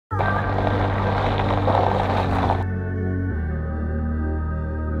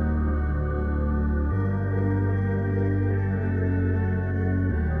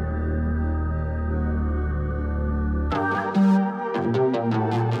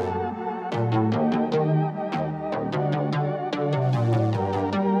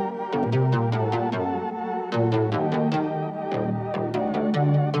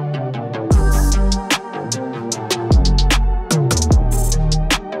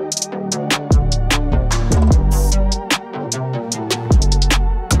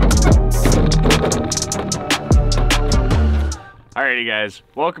guys,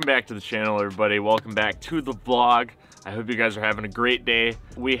 welcome back to the channel, everybody. Welcome back to the vlog. I hope you guys are having a great day.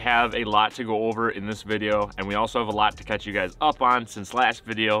 We have a lot to go over in this video, and we also have a lot to catch you guys up on since last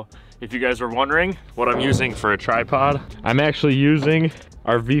video. If you guys are wondering what I'm using for a tripod, I'm actually using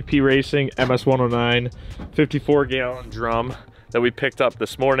our VP Racing MS-109 54-gallon drum that we picked up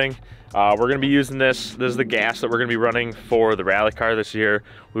this morning. We're gonna be using this. This is the gas that we're gonna be running for the rally car this year.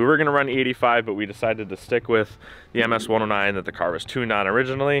 We were gonna run 85, but we decided to stick with the MS-109 that the car was tuned on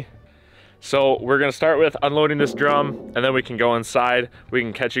originally. So we're gonna start with unloading this drum, and then we can go inside. We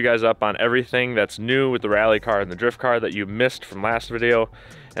can catch you guys up on everything that's new with the rally car and the drift car that you missed from last video.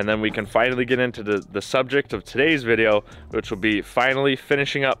 And then we can finally get into the subject of today's video, which will be finally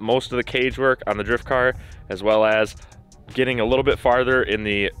finishing up most of the cage work on the drift car, as well as getting a little bit farther in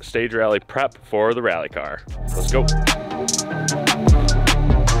the stage rally prep for the rally car. Let's go.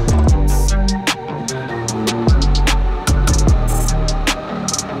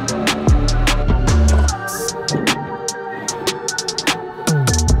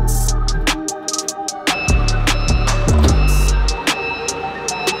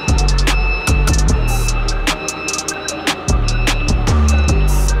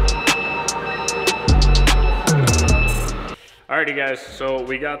 Alrighty guys, so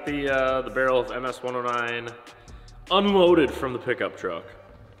we got the barrel of MS-109 unloaded from the pickup truck.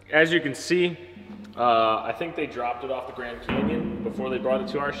 As you can see, I think they dropped it off the Grand Canyon before they brought it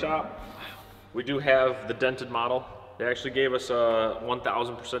to our shop. We do have the dented model. They actually gave us a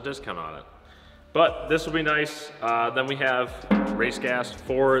 1000% discount on it. But this will be nice. Then we have race gas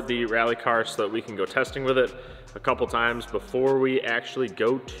for the rally car so that we can go testing with it a couple times before we actually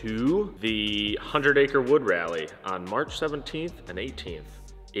go to the 100-acre wood rally on March 17th and 18th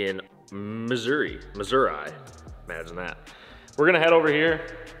in Missouri. Imagine that. We're gonna head over here.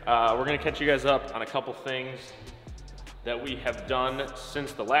 We're gonna catch you guys up on a couple things that we have done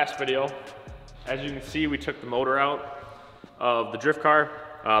since the last video. As you can see, we took the motor out of the drift car.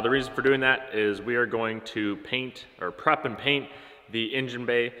 The reason for doing that is we are going to paint or prep and paint the engine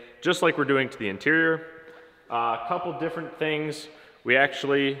bay just like we're doing to the interior. A couple different things. We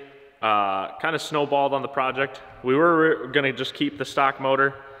actually kind of snowballed on the project. We were gonna just keep the stock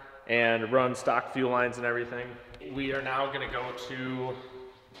motor and run stock fuel lines and everything. We are now gonna go to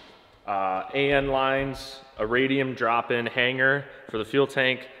AN lines, a radium drop-in hanger for the fuel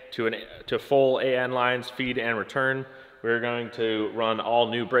tank to full AN lines, feed and return. We're going to run all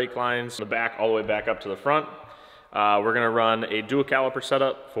new brake lines from the back all the way back up to the front. We're gonna run a dual caliper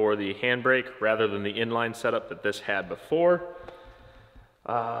setup for the handbrake rather than the inline setup that this had before.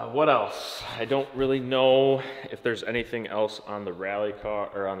 What else? I don't really know if there's anything else on the rally car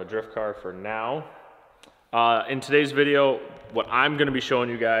or on the drift car for now. In today's video, what I'm gonna be showing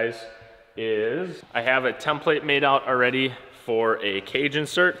you guys is I have a template made out already for a cage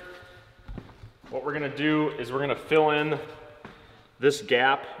insert. What we're gonna do is we're gonna fill in this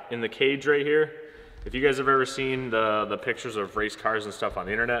gap in the cage right here. If you guys have ever seen the pictures of race cars and stuff on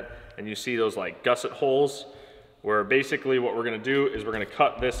the internet, and you see those like gusset holes, where basically what we're gonna do is we're gonna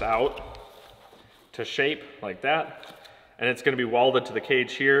cut this out to shape like that, and it's gonna be welded to the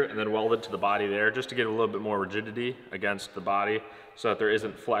cage here and then welded to the body there, just to get a little bit more rigidity against the body so that there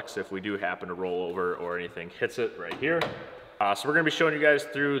isn't flex if we do happen to roll over or anything hits it right here. So we're gonna be showing you guys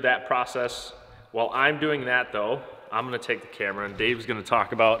through that process. While I'm doing that though, I'm gonna take the camera and Dave's gonna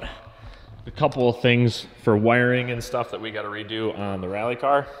talk about a couple of things for wiring and stuff that we got to redo on the rally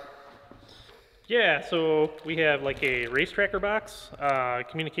car. Yeah, so we have like a race tracker box,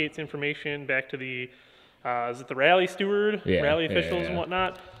 communicates information back to the, is it the rally steward, rally officials and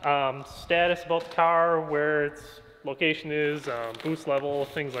whatnot. Status about the car, where its location is, boost level,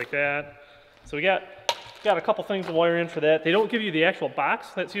 things like that. So we got a couple things to wire in for that. They don't give you the actual box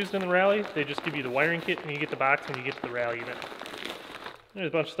that's used in the rally. They just give you the wiring kit, and you get the box when you get to the rally event. There's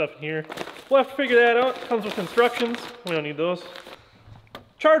a bunch of stuff in here. We'll have to figure that out. It comes with instructions. We don't need those.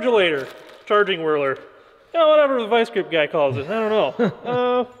 Chargulator, charging whirler. Yeah, whatever the vice grip guy calls it. I don't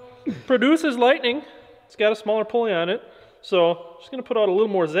know. Produces lightning. It's got a smaller pulley on it. So just gonna put out a little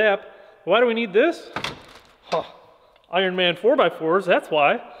more zap. Why do we need this? Huh. Iron Man 4x4s, that's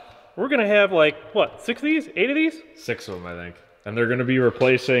why. We're gonna have like, what, 6 of these? 8 of these? 6 of them, I think. And they're gonna be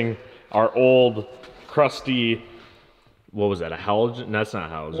replacing our old, crusty, what was that, a halogen? That's not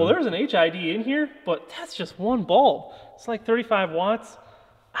halogen. Well, there's an HID in here, but that's just one bulb. It's like 35 watts.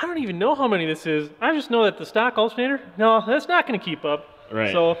 I don't even know how many this is. I just know that the stock alternator, no, that's not gonna keep up.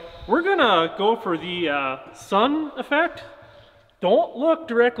 Right. So we're gonna go for the sun effect. Don't look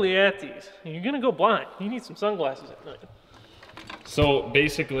directly at these. You're gonna go blind. You need some sunglasses at night. So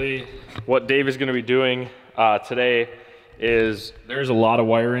basically, what Dave is gonna be doing today is there's a lot of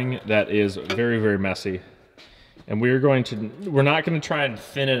wiring that is very, very messy. And we're not going to try and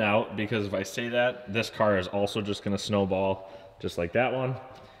thin it out, because if I say that, this car is also just going to snowball just like that one.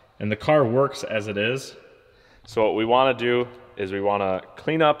 And the car works as it is. So what we want to do is we want to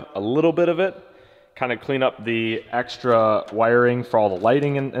clean up a little bit of it, kind of clean up the extra wiring for all the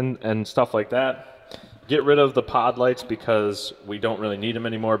lighting and stuff like that. Get rid of the pod lights because we don't really need them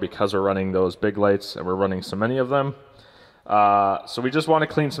anymore, because we're running those big lights and we're running so many of them. So we just want to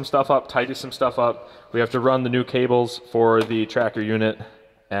clean some stuff up, tidy some stuff up. We have to run the new cables for the tractor unit.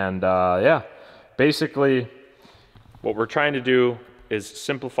 And yeah, basically what we're trying to do is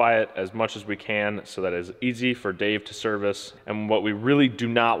simplify it as much as we can so that it's easy for Dave to service. And what we really do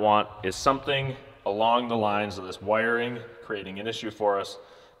not want is something along the lines of this wiring creating an issue for us,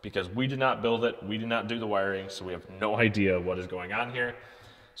 because we did not build it, we did not do the wiring, so we have no idea what is going on here.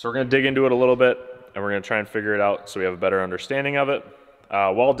 So we're gonna dig into it a little bit, and we're gonna try and figure it out so we have a better understanding of it.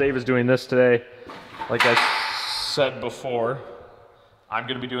 While Dave is doing this today, like I said before, I'm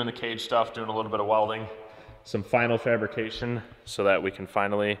gonna be doing the cage stuff, doing a little bit of welding, some final fabrication, so that we can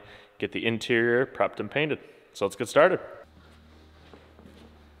finally get the interior prepped and painted. So let's get started.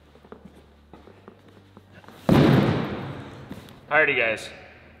 Alrighty guys,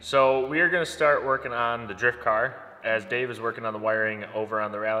 so we are gonna start working on the drift car as Dave is working on the wiring over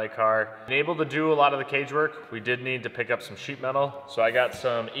on the rally car. Been able to do a lot of the cage work. We did need to pick up some sheet metal. So I got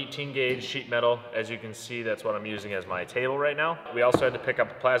some 18 gauge sheet metal. As you can see, that's what I'm using as my table right now. We also had to pick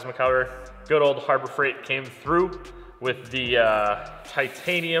up a plasma cutter. Good old Harbor Freight came through with the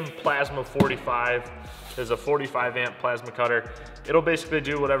titanium plasma 45. There's a 45 amp plasma cutter. It'll basically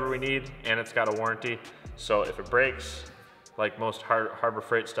do whatever we need, and it's got a warranty. So if it breaks, like most Harbor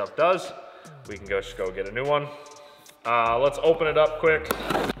Freight stuff does, we can just go get a new one. Let's open it up quick.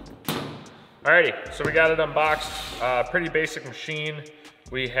 Alrighty, so we got it unboxed. Pretty basic machine.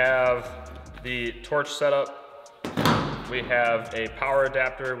 We have the torch setup. We have a power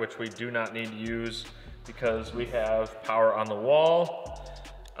adapter, which we do not need to use because we have power on the wall.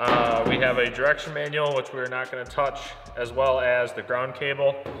 We have a direction manual, which we're not going to touch, as well as the ground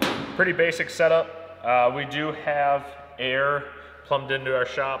cable. Pretty basic setup. We do have air plumbed into our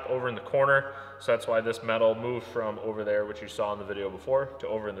shop over in the corner. So that's why this metal moved from over there, which you saw in the video before, to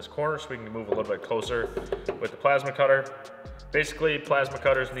over in this corner, so we can move a little bit closer with the plasma cutter. Basically, plasma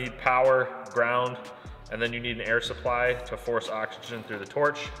cutters need power, ground, and then you need an air supply to force oxygen through the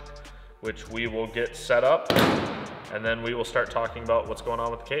torch, which we will get set up, and then we will start talking about what's going on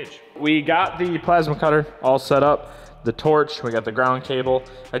with the cage. We got the plasma cutter all set up, the torch, we got the ground cable.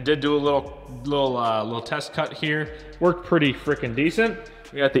 I did do a little test cut here. Worked pretty freaking decent.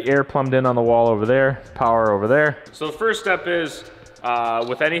 We got the air plumbed in on the wall over there, power over there. So the first step is,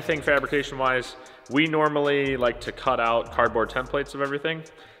 with anything fabrication wise, we normally like to cut out cardboard templates of everything.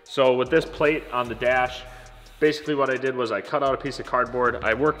 So with this plate on the dash, basically what I did was I cut out a piece of cardboard,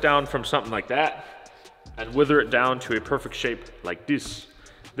 I worked down from something like that, and wither it down to a perfect shape like this.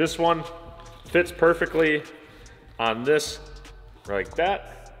 This one fits perfectly on this, like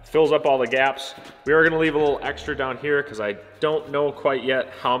that. Fills up all the gaps. We are gonna leave a little extra down here because I don't know quite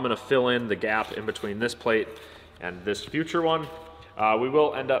yet how I'm gonna fill in the gap in between this plate and this future one. We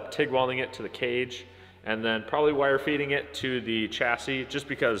will end up TIG welding it to the cage and then probably wire feeding it to the chassis, just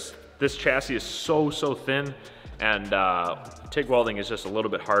because this chassis is so thin, and TIG welding is just a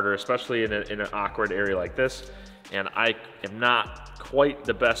little bit harder, especially in an awkward area like this. And I am not quite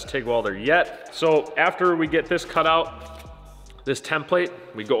the best TIG welder yet. So after we get this cut out, this template,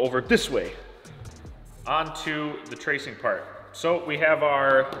 we go over this way onto the tracing part. So we have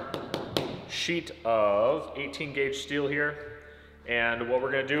our sheet of 18 gauge steel here, and what we're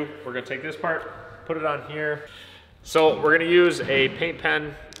gonna do, we're gonna take this part, put it on here. So we're gonna use a paint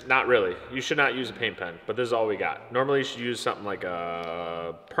pen. Not really, you should not use a paint pen, but this is all we got. Normally you should use something like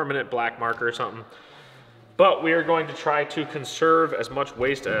a permanent black marker or something, but we are going to try to conserve as much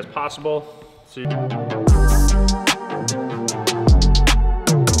waste as possible. So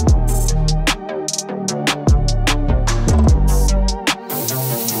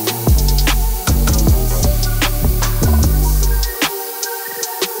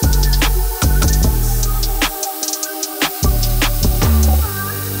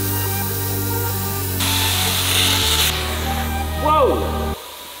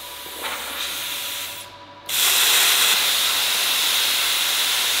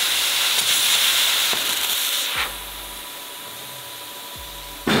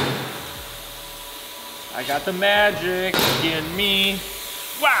I got the magic in me.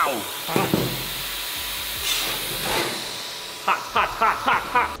 Wow!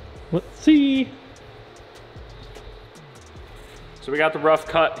 Hot. Let's see. So we got the rough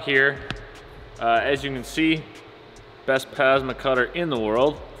cut here. As you can see, best plasma cutter in the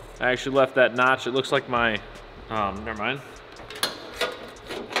world. I actually left that notch. It looks like my, never mind.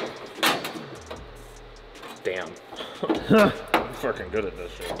 Damn. I'm fucking good at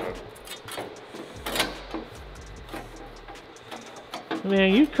this shit, dude.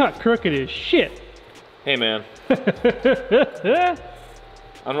 Man, you cut crooked as shit. Hey, man. I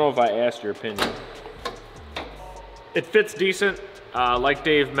don't know if I asked your opinion. It fits decent. Like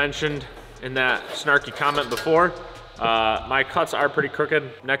Dave mentioned in that snarky comment before, my cuts are pretty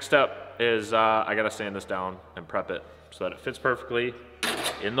crooked. Next step is I gotta sand this down and prep it so that it fits perfectly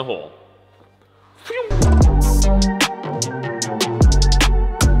in the hole.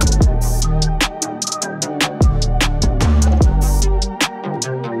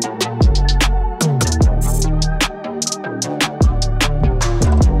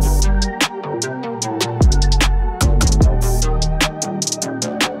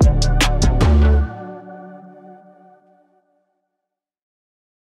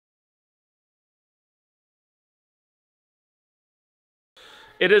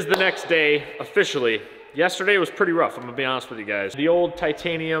 It is the next day, officially. Yesterday was pretty rough, I'm gonna be honest with you guys. The old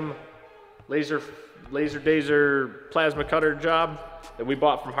titanium laser dazer plasma cutter job that we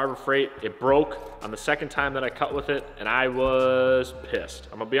bought from Harbor Freight, it broke on the second time that I cut with it, and I was pissed.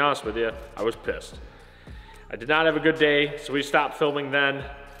 I'm gonna be honest with you, I was pissed. I did not have a good day, so we stopped filming then.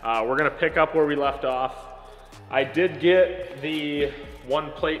 We're gonna pick up where we left off. I did get the one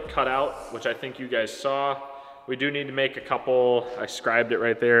plate cut out, which I think you guys saw. We do need to make a couple, I scribed it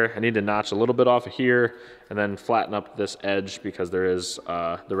right there. I need to notch a little bit off of here and then flatten up this edge because there is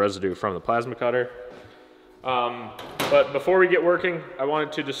the residue from the plasma cutter. But before we get working, I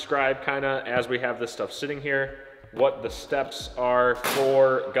wanted to describe kind of, as we have this stuff sitting here, what the steps are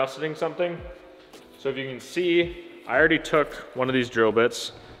for gusseting something. So if you can see, I already took one of these drill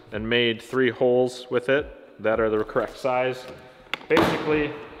bits and made 3 holes with it that are the correct size.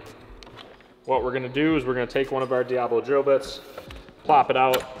 Basically, what we're gonna do is we're gonna take one of our Diablo drill bits, plop it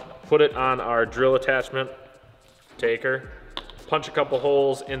out, put it on our drill attachment taker, punch a couple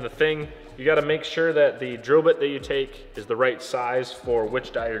holes in the thing. You gotta make sure that the drill bit that you take is the right size for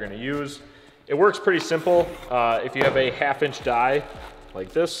which die you're gonna use. It works pretty simple. If you have a 1/2-inch die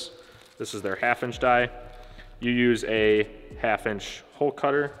like this is their 1/2-inch die. You use a 1/2-inch hole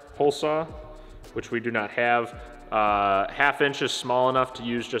cutter, hole saw, which we do not have. 1/2 inch is small enough to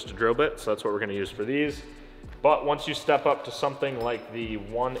use just a drill bit, so that's what we're gonna use for these. But once you step up to something like the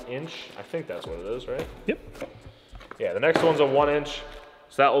 1 inch, I think that's what it is, right? Yep. Yeah, the next one's a 1 inch.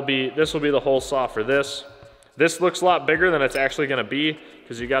 So this will be the hole saw for this. This looks a lot bigger than it's actually gonna be,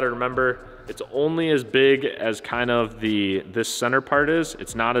 because you gotta remember, it's only as big as kind of this center part is.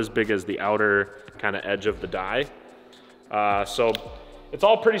 It's not as big as the outer kind of edge of the die. So it's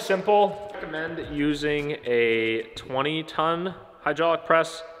all pretty simple. I recommend using a 20-ton hydraulic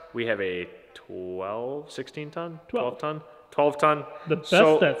press. We have a 16-ton? 12-ton? 12-ton. The best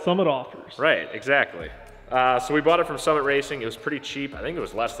that Summit offers. Right, exactly. So we bought it from Summit Racing. It was pretty cheap. I think it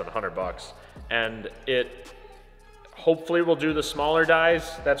was less than 100 bucks. And it hopefully will do the smaller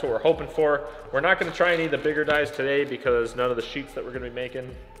dies. That's what we're hoping for. We're not gonna try any of the bigger dies today because none of the sheets that we're gonna be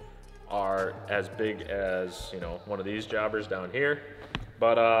making are as big as, you know, one of these jobbers down here.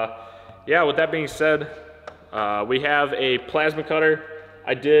 But yeah, with that being said, we have a plasma cutter.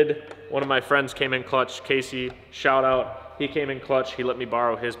 One of my friends came in clutch, Casey, shout out. He came in clutch, he let me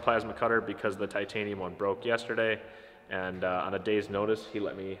borrow his plasma cutter because the titanium one broke yesterday. And on a day's notice, he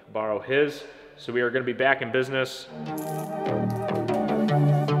let me borrow his. So we are gonna be back in business.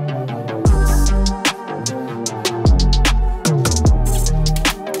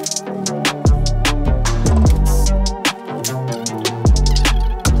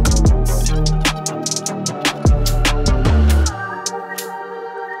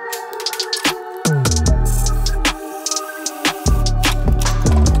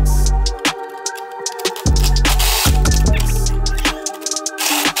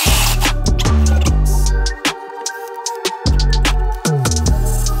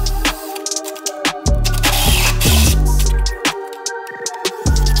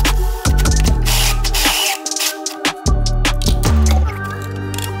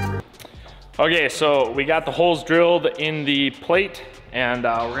 Okay, so we got the holes drilled in the plate, and we're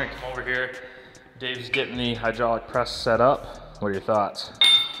gonna come over here. Dave's getting the hydraulic press set up. What are your thoughts?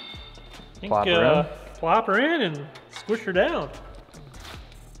 Plop her in and squish her down.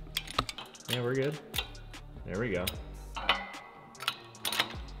 Yeah, we're good. There we go.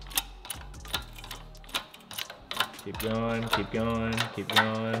 Keep going, keep going, keep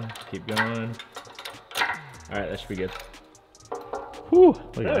going, keep going. All right, that should be good. Whew,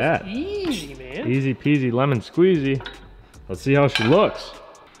 look at that. Easy, man. Easy peasy lemon squeezy. Let's see how she looks.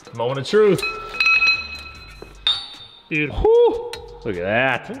 Moment of truth. Beautiful. Whew, look at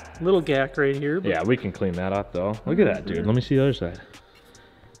that. Little gack right here. But... yeah, we can clean that up though. Look at that, dude. Let me see the other side.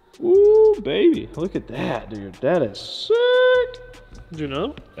 Ooh, baby. Look at that, dude. That is sick. Did you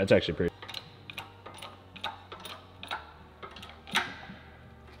know? That's actually pretty.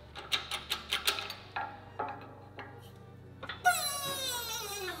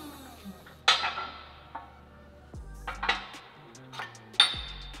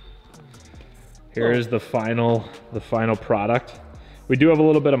 Here is the final product. We do have a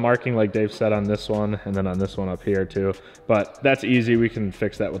little bit of marking like Dave said on this one and then on this one up here too, but that's easy. We can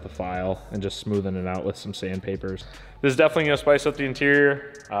fix that with the file and just smoothing it out with some sandpapers. This is definitely gonna spice up the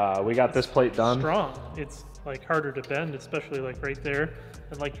interior. We got this plate done. Strong. It's like harder to bend, especially like right there.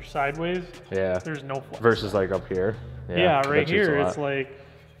 And like your sideways, yeah, there's no flex. Versus like up here. Yeah, right here it's like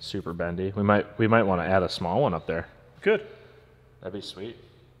super bendy. We might want to add a small one up there. Good. That'd be sweet.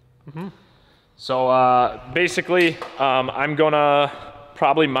 So basically, I'm gonna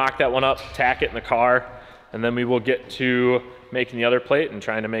probably mock that one up, tack it in the car, and then we will get to making the other plate and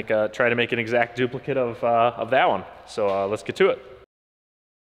try to make an exact duplicate of that one. So let's get to it.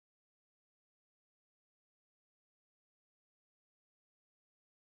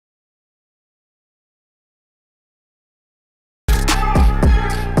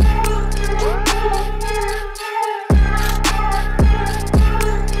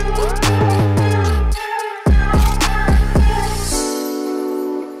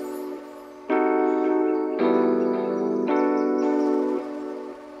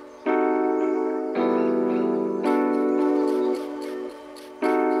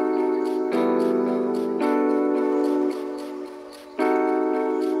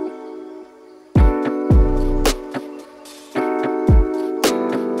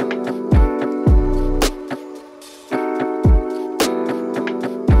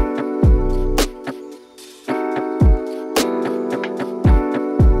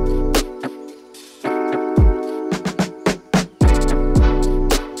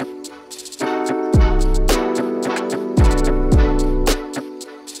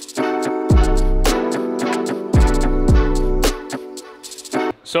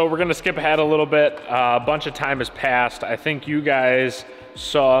 So we're gonna skip ahead a little bit. A bunch of time has passed. I think you guys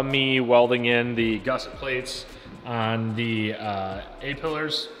saw me welding in the gusset plates on the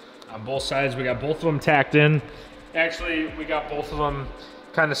A-pillars on both sides. We got both of them tacked in. Actually, we got both of them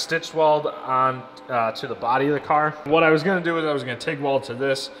kind of stitch weld on to the body of the car. What I was gonna do is I was gonna TIG weld to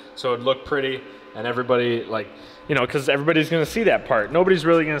this so it'd look pretty and everybody, like, you know, because everybody's gonna see that part. Nobody's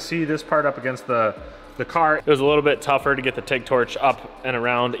really gonna see this part up against the car. It was a little bit tougher to get the TIG torch up and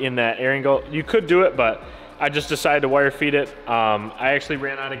around in that air angle. You could do it, but I just decided to wire feed it. I actually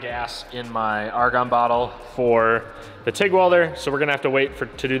ran out of gas in my argon bottle for the TIG welder, so we're gonna have to wait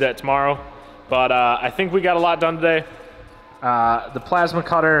to do that tomorrow. But I think we got a lot done today. The plasma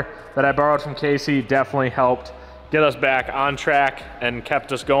cutter that I borrowed from Casey definitely helped get us back on track and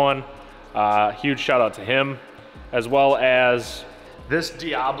kept us going. Huge shout out to him, as well as this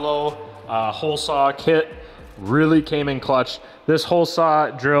Diablo hole saw kit really came in clutch. This hole saw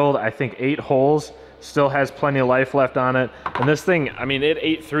drilled, I think, 8 holes, still has plenty of life left on it. And this thing, I mean, it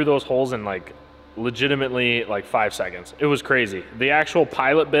ate through those holes in like legitimately like 5 seconds. It was crazy. The actual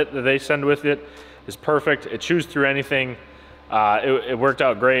pilot bit that they send with it is perfect. It chews through anything. It worked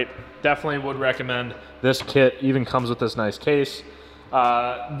out great. Definitely would recommend this kit. Even comes with this nice case.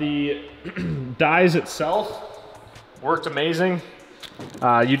 The dies itself worked amazing.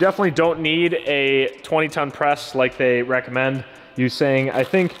 You definitely don't need a 20-ton press like they recommend you saying. I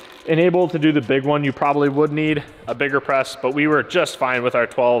think enabled to do the big one, you probably would need a bigger press, but we were just fine with our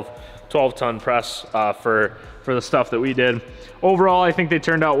 12-ton press for the stuff that we did. Overall, I think they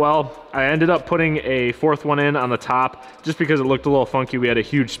turned out well. I ended up putting a 4th one in on the top just because it looked a little funky. We had a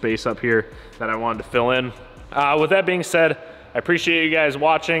huge space up here that I wanted to fill in. With that being said, I appreciate you guys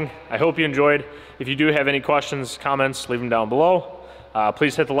watching. I hope you enjoyed. If you do have any questions, comments, leave them down below.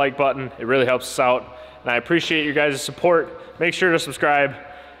 Please hit the like button. It really helps us out. And I appreciate your guys' support. Make sure to subscribe,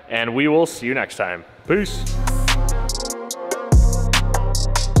 and we will see you next time. Peace.